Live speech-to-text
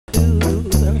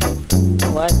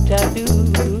what I do,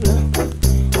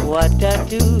 what I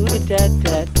do, da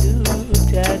da do,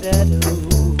 da da do,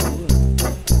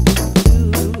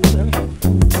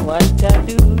 what I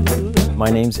do. My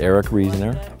name's Eric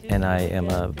Reasoner, and I am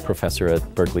a professor at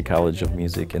Berklee College of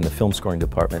Music in the film scoring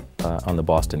department on the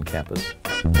Boston campus.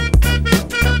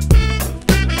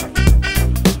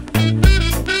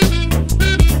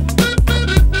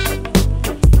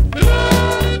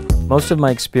 Most of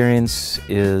my experience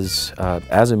is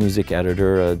as a music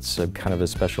editor. It's a kind of a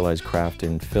specialized craft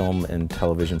in film and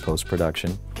television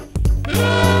post-production.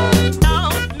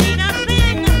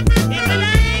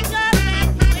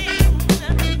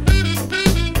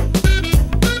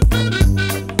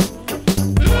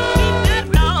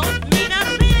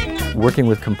 Working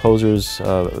with composers,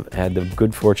 had the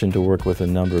good fortune to work with a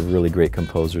number of really great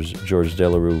composers, George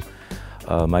Delerue,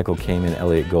 Michael Kamen,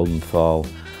 Elliot Goldenthal,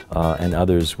 and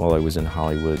others while I was in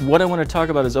Hollywood. What I want to talk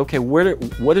about is, okay,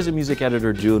 what does a music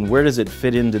editor do and where does it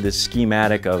fit into this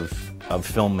schematic of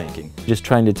filmmaking? Just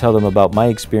trying to tell them about my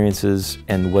experiences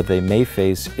and what they may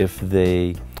face if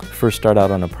they first start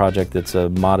out on a project that's a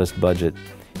modest budget,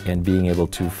 and being able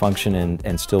to function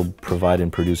and still provide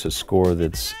and produce a score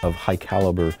that's of high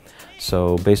caliber.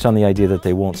 So based on the idea that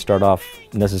they won't start off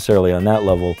necessarily on that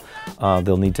level,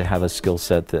 they'll need to have a skill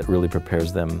set that really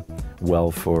prepares them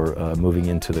well for moving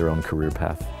into their own career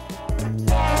path.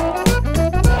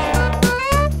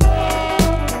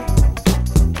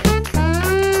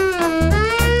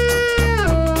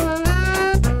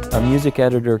 A music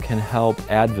editor can help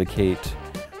advocate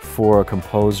for a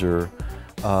composer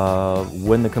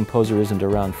when the composer isn't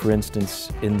around, for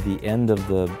instance, in the end of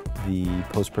the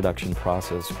post-production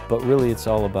process. But really it's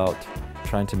all about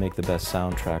trying to make the best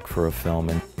soundtrack for a film.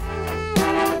 And